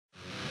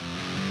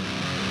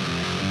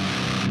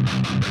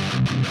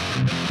This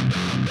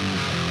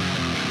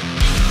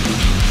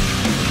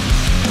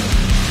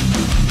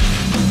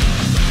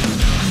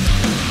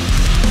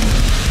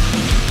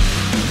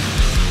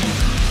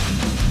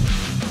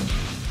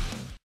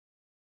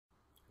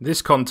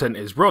content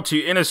is brought to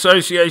you in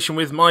association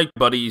with my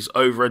buddies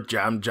over at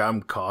Jam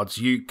Jam Cards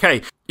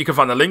UK. You can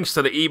find the links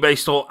to the eBay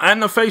store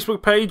and the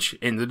Facebook page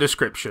in the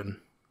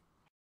description.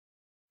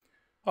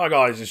 Hi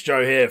guys, it's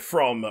Joe here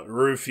from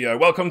Rufioh.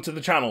 Welcome to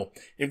the channel.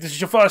 If this is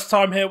your first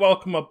time here,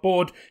 welcome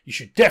aboard. You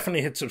should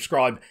definitely hit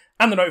subscribe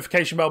and the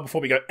notification bell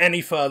before we go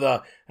any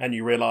further and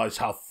you realise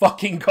how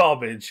fucking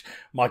garbage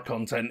my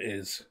content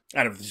is.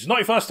 And if this is not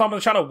your first time on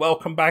the channel,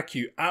 welcome back,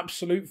 you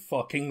absolute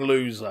fucking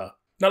loser.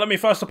 Now let me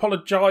first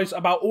apologise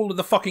about all of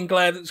the fucking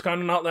glare that's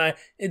going on out there.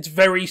 It's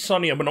very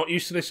sunny and we're not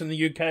used to this in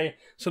the UK,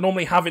 so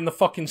normally having the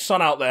fucking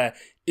sun out there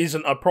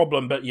isn't a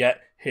problem, but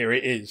yet, here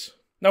it is.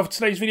 Now for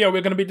today's video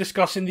we're going to be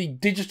discussing the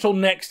Digital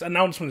Next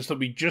announcements that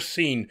we just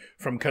seen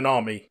from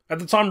Konami. At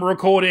the time of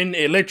recording,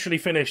 it literally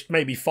finished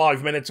maybe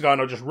 5 minutes ago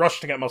and I just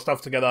rushed to get my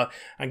stuff together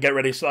and get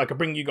ready so I could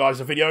bring you guys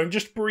a video and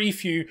just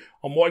brief you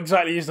on what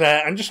exactly is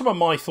there and just some of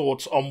my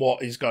thoughts on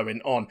what is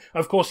going on.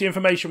 Of course the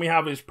information we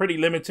have is pretty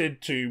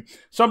limited to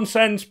some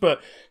sense,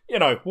 but you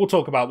know, we'll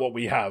talk about what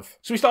we have.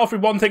 So we start off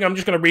with one thing. I'm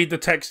just going to read the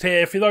text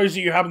here. For those of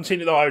you who haven't seen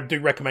it though, I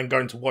do recommend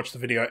going to watch the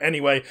video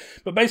anyway.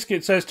 But basically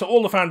it says, to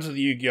all the fans of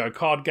the Yu-Gi-Oh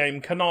card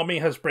game, Konami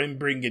has been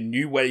bringing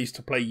new ways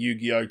to play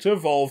Yu-Gi-Oh to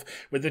evolve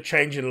with the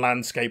changing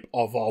landscape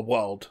of our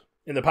world.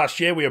 In the past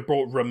year, we have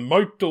brought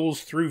remote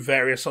duels through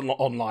various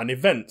online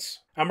events.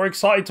 And we're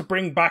excited to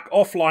bring back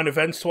offline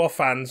events to our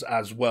fans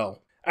as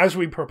well. As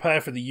we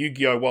prepare for the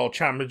Yu-Gi-Oh! World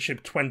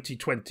Championship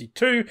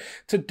 2022,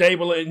 today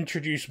we'll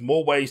introduce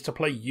more ways to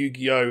play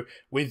Yu-Gi-Oh!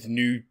 With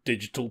new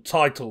digital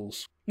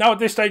titles. Now at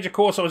this stage, of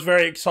course, I was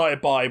very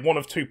excited by one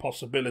of two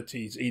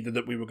possibilities. Either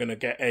that we were going to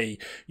get a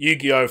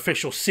Yu-Gi-Oh!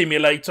 Official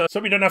simulator, so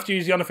we don't have to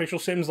use the unofficial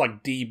sims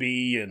like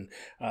DB and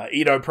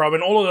Edo Pro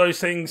and all of those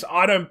things.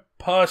 I don't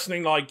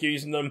personally like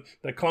using them.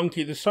 They're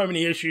clunky, there's so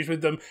many issues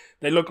with them,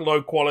 they look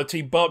low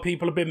quality, but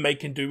people have been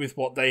making do with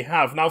what they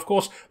have. Now of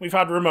course we've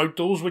had remote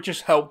duels which has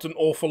helped an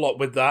awful lot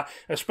with that,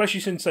 especially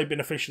since they've been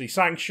officially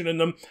sanctioning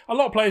them. A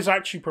lot of players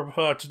actually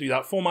prefer to do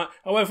that format,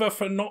 however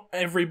for not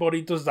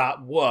everybody does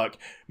that work.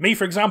 Me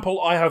for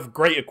example, I have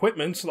great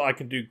equipment so that I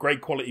can do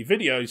great quality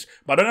videos,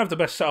 but I don't have the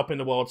best setup in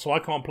the world, so I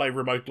can't play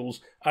remote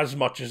duels as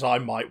much as I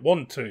might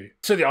want to.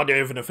 So the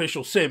idea of an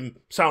official sim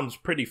sounds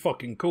pretty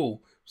fucking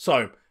cool.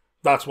 So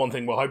that's one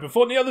thing we're hoping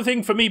for. And the other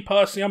thing, for me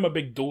personally, I'm a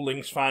big Duel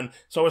Links fan,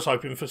 so I was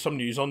hoping for some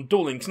news on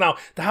Duel Links. Now,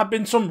 there have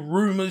been some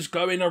rumours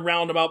going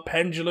around about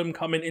Pendulum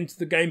coming into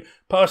the game.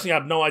 Personally, I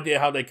had no idea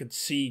how they could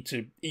see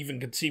to even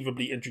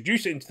conceivably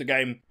introduce it into the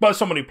game. But as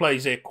someone who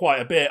plays it quite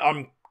a bit,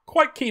 I'm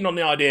quite keen on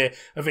the idea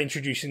of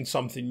introducing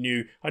something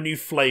new, a new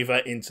flavour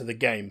into the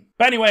game.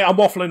 But anyway, I'm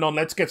waffling on,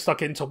 let's get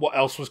stuck into what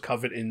else was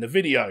covered in the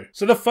video.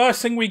 So the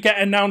first thing we get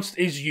announced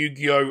is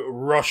Yu-Gi-Oh!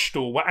 Rush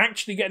Duel. We're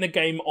actually getting a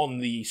game on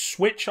the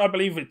Switch, I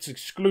believe it's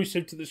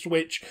exclusive to the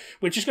Switch,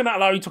 which is going to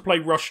allow you to play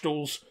Rush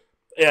Duels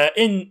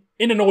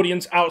in an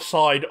audience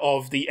outside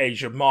of the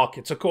Asian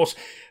markets. Of course,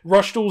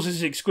 Rush Duels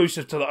is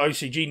exclusive to the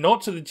OCG,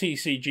 not to the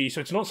TCG, so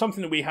it's not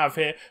something that we have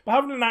here, but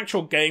having an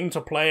actual game to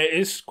play it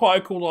is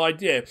quite a cool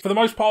idea. For the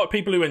most part,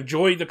 people who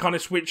enjoy the kind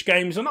of Switch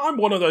games, and I'm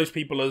one of those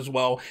people as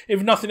well,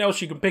 if nothing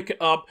else, you can pick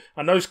it up,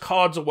 and those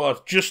cards are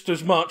worth just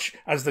as much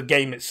as the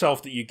game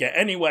itself that you get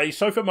anyway,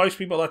 so for most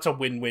people, that's a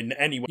win-win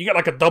anyway. You get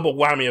like a double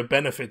whammy of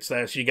benefits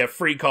there, so you get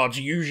free cards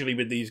usually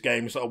with these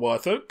games that are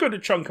worth a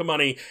good chunk of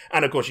money,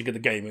 and of course you get the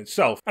game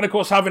itself. And of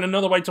course, having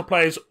another way to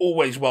play is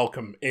always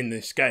welcome in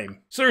this game.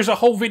 So there's a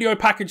whole video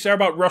package there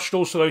about Rush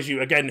Duel, so those of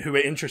you, again, who are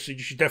interested,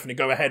 you should definitely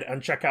go ahead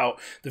and check out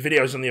the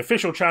videos on the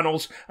official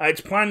channels.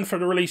 It's planned for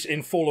the release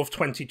in fall of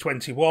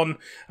 2021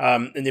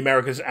 in the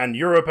Americas and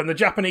Europe, and the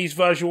Japanese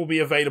version will be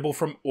available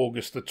from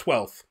August the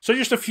 12th. So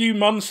just a few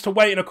months to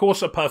wait, and of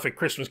course a perfect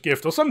Christmas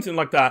gift or something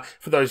like that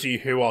for those of you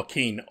who are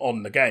keen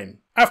on the game.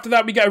 After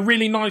that, we get a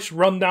really nice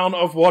rundown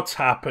of what's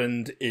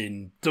happened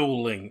in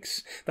Duel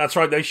Links. That's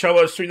right, they show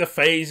us through the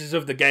phases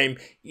of the game,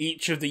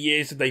 each of the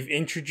years that they've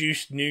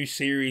introduced new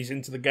series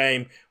into the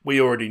game. We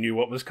already knew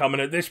what was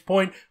coming at this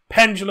point.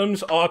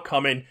 Pendulums are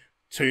coming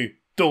to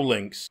Duel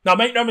Links. Now,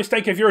 make no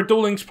mistake, if you're a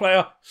Duel Links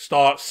player,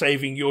 start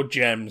saving your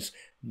gems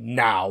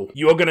now.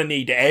 You are going to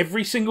need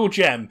every single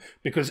gem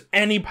because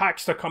any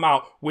packs that come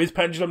out with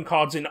Pendulum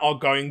cards in are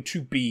going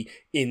to be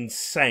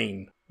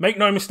insane. Make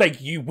no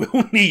mistake, you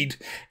will need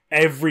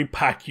every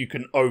pack you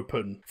can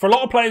open. For a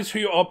lot of players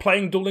who are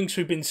playing Duel Links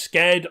who've been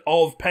scared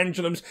of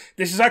Pendulums,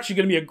 this is actually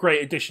going to be a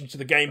great addition to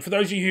the game. For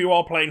those of you who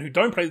are playing who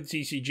don't play the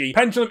TCG,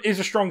 Pendulum is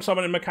a strong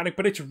summoning mechanic,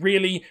 but it's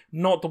really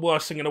not the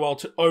worst thing in the world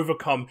to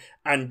overcome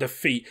and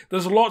defeat.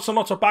 There's lots and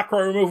lots of back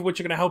row removal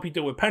which are going to help you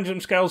deal with Pendulum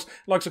scales,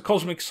 like the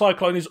Cosmic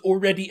Cyclone is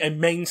already a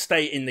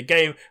mainstay in the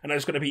game, and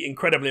that's going to be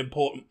incredibly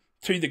important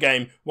to the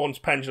game once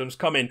Pendulums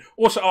come in.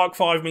 Also, Arc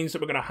 5 means that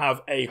we're going to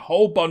have a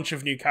whole bunch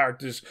of new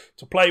characters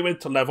to play with,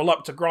 to level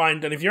up, to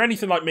grind, and if you're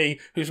anything like me,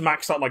 who's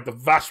maxed out like the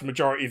vast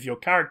majority of your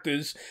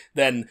characters,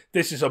 then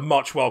this is a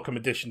much welcome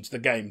addition to the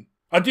game.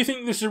 I do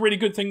think this is a really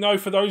good thing, though,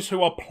 for those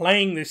who are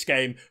playing this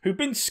game, who've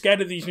been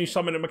scared of these new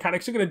summoning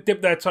mechanics. They're going to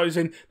dip their toes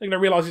in, they're going to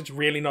realise it's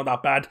really not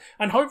that bad,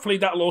 and hopefully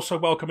that'll also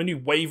welcome a new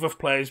wave of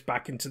players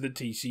back into the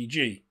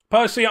TCG.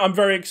 Personally, I'm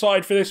very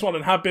excited for this one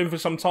and have been for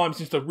some time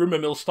since the rumour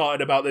mill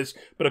started about this,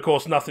 but of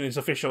course nothing is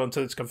official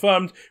until it's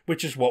confirmed,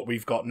 which is what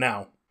we've got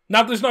now.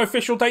 Now, there's no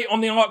official date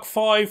on the Arc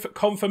 5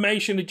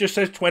 confirmation, it just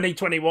says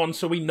 2021,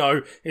 so we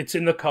know it's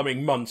in the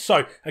coming months.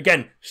 So,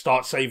 again,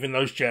 start saving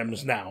those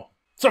gems now.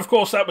 So, of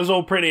course, that was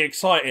all pretty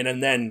exciting,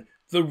 and then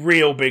the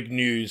real big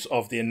news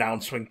of the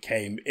announcement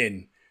came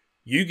in.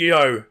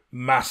 Yu-Gi-Oh!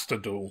 Master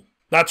Duel.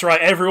 That's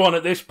right, everyone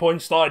at this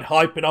point started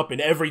hyping up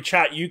in every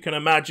chat you can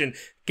imagine,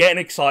 getting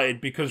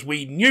excited because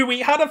we knew,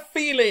 we had a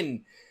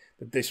feeling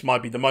that this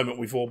might be the moment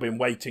we've all been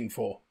waiting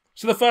for.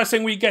 So the first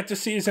thing we get to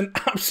see is an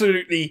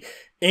absolutely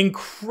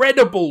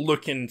incredible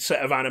looking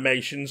set of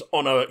animations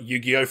on a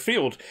Yu-Gi-Oh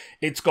field.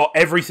 It's got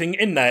everything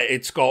in there.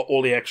 It's got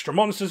all the extra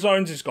monster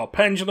zones. It's got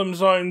pendulum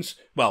zones.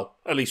 Well,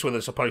 at least where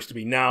they're supposed to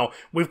be now.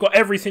 We've got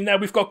everything there.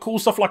 We've got cool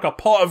stuff like a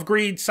pot of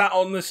greed sat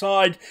on the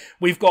side.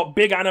 We've got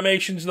big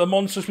animations of the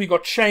monsters. We've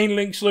got chain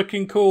links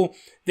looking cool.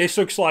 This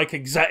looks like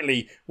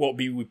exactly what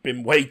we've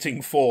been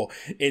waiting for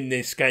in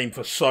this game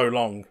for so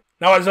long.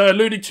 Now, as I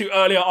alluded to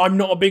earlier, I'm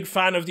not a big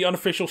fan of the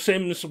unofficial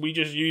sims. We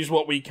just use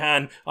what we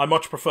can. I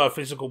much prefer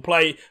physical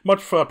play, much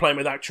prefer playing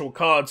with actual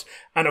cards.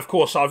 And of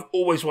course, I've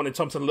always wanted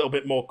something a little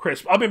bit more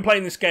crisp. I've been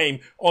playing this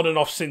game on and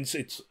off since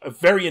its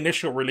very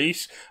initial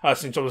release,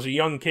 since I was a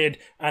young kid.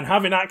 And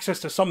having access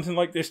to something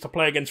like this to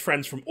play against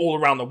friends from all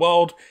around the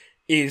world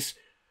is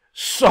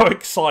so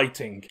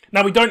exciting.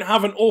 Now, we don't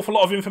have an awful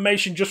lot of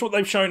information, just what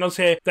they've shown us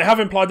here. They have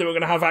implied that we're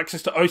going to have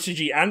access to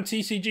OCG and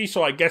TCG,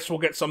 so I guess we'll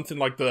get something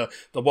like the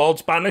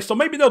world's ban list, or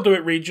maybe they'll do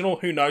it regional,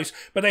 who knows.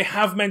 But they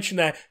have mentioned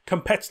their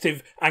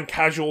competitive and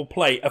casual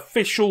play,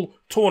 official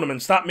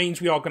tournaments. That means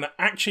we are going to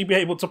actually be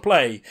able to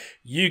play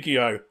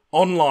Yu-Gi-Oh!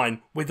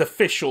 Online with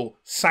official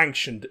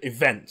sanctioned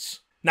events.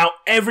 Now,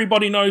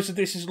 everybody knows that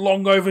this is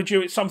long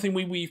overdue. It's something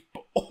we've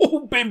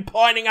all been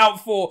pining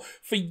out for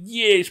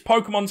years.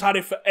 Pokemon's had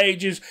it for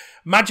ages.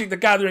 Magic the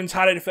Gathering's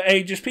had it for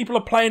ages. People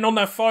are playing on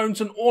their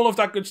phones and all of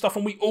that good stuff,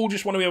 and we all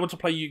just want to be able to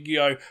play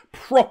Yu-Gi-Oh!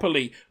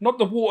 Properly. Not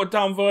the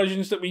watered-down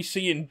versions that we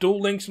see in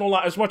Duel Links and all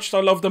that. As much as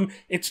I love them,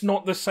 it's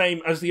not the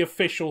same as the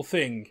official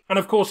thing. And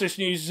of course, this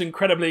news is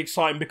incredibly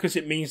exciting because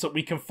it means that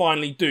we can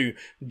finally do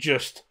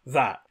just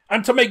that.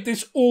 And to make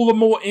this all the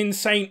more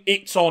insane,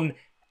 it's on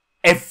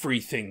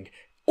everything.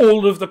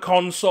 All of the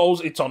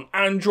consoles, it's on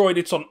Android,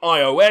 it's on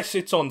iOS,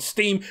 it's on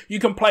Steam. You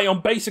can play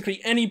on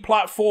basically any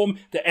platform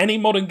that any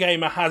modern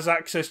gamer has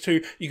access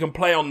to. You can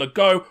play on the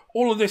go,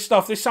 all of this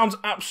stuff. This sounds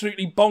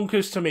absolutely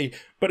bonkers to me,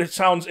 but it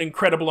sounds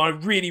incredible. I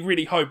really,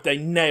 really hope they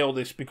nail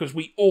this because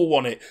we all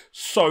want it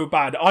so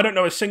bad. I don't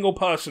know a single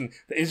person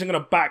that isn't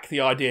going to back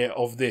the idea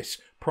of this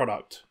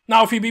product.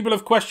 Now, a few people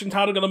have questioned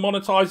how they're going to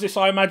monetize this.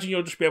 I imagine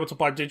you'll just be able to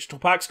buy digital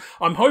packs.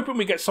 I'm hoping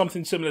we get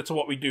something similar to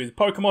what we do with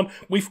Pokemon.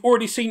 We've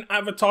already seen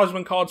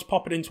advertisement cards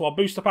popping into our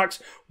booster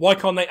packs. Why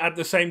can't they add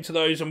the same to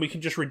those and we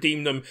can just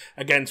redeem them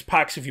against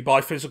packs? If you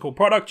buy physical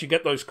product, you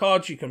get those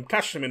cards, you can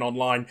cash them in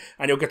online,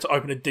 and you'll get to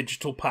open a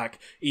digital pack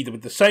either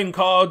with the same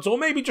cards or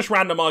maybe just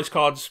randomized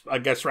cards. I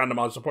guess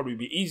randomized will probably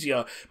be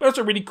easier, but that's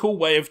a really cool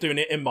way of doing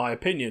it in my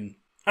opinion.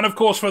 And of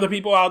course, for the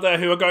people out there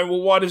who are going, well,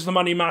 why does the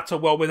money matter?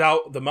 Well,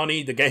 without the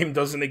money, the game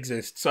doesn't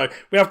exist. So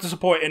we have to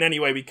support it in any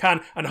way we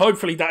can. And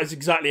hopefully that is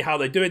exactly how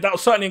they do it. That'll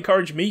certainly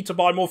encourage me to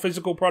buy more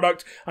physical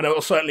product. And it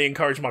will certainly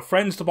encourage my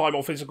friends to buy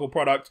more physical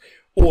product.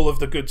 All of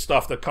the good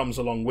stuff that comes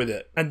along with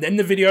it. And then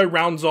the video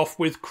rounds off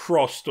with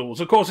cross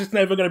duels. Of course, it's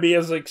never going to be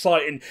as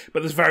exciting,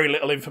 but there's very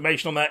little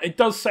information on that. It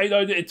does say,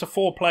 though, that it's a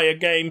 4-player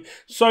game.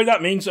 So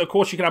that means, of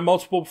course, you can have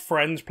multiple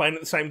friends playing at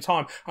the same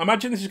time. I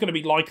imagine this is going to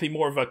be likely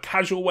more of a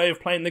casual way of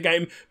playing the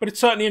game, but it's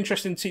certainly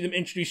interesting to see them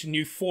introducing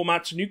new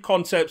formats, new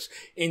concepts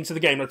into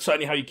the game. That's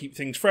certainly how you keep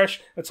things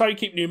fresh. That's how you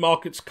keep new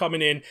markets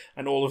coming in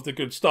and all of the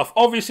good stuff.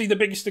 Obviously, the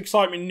biggest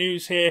excitement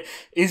news here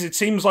is it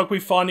seems like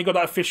we've finally got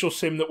that official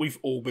sim that we've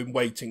all been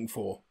waiting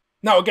for.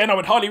 Now, again, I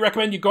would highly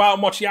recommend you go out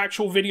and watch the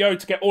actual video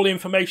to get all the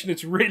information.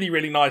 It's really,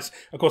 really nice.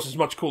 Of course, it's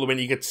much cooler when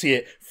you get to see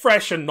it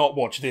fresh and not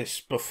watch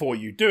this before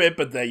you do it.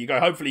 But there you go.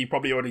 Hopefully, you've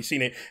probably already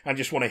seen it and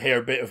just want to hear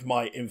a bit of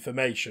my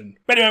information.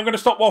 But anyway, I'm going to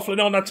stop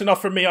waffling on. That's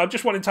enough from me. I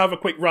just wanted to have a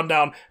quick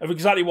rundown of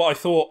exactly what I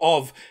thought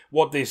of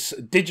what this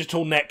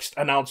Digital Next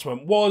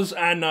announcement was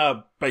and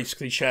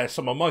basically share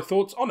some of my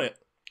thoughts on it.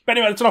 But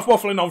anyway, that's enough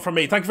waffling on from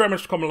me. Thank you very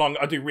much for coming along.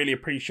 I do really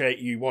appreciate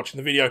you watching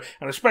the video,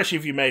 and especially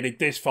if you made it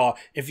this far.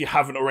 If you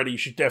haven't already, you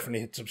should definitely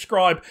hit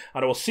subscribe,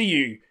 and I will see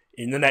you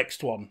in the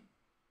next one.